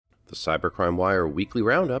The Cybercrime Wire Weekly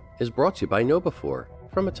Roundup is brought to you by KnowBe4.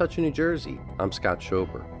 From A Touch of New Jersey, I'm Scott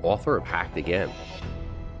Schober, author of Hacked Again.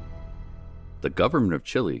 The government of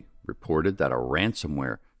Chile reported that a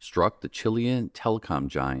ransomware struck the Chilean telecom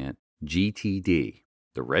giant GTD.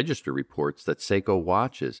 The Register reports that Seiko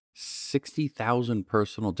watches 60,000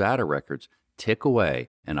 personal data records tick away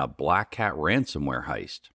in a Black Hat ransomware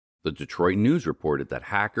heist. The Detroit News reported that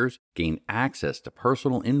hackers gained access to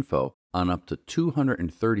personal info on up to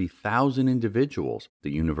 230,000 individuals,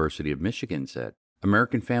 the University of Michigan said.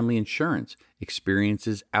 American Family Insurance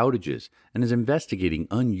experiences outages and is investigating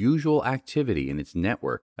unusual activity in its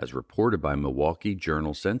network, as reported by Milwaukee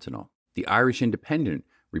Journal Sentinel. The Irish Independent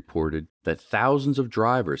reported that thousands of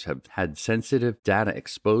drivers have had sensitive data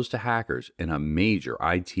exposed to hackers in a major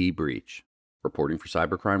IT breach. Reporting for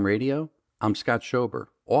Cybercrime Radio, I'm Scott Schober,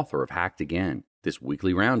 author of Hacked Again. This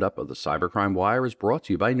weekly roundup of the Cybercrime Wire is brought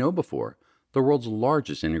to you by KnowBe4, the world's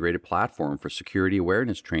largest integrated platform for security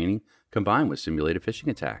awareness training combined with simulated phishing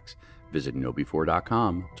attacks. Visit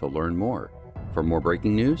knowbe4.com to learn more. For more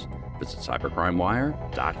breaking news, visit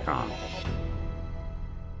cybercrimewire.com.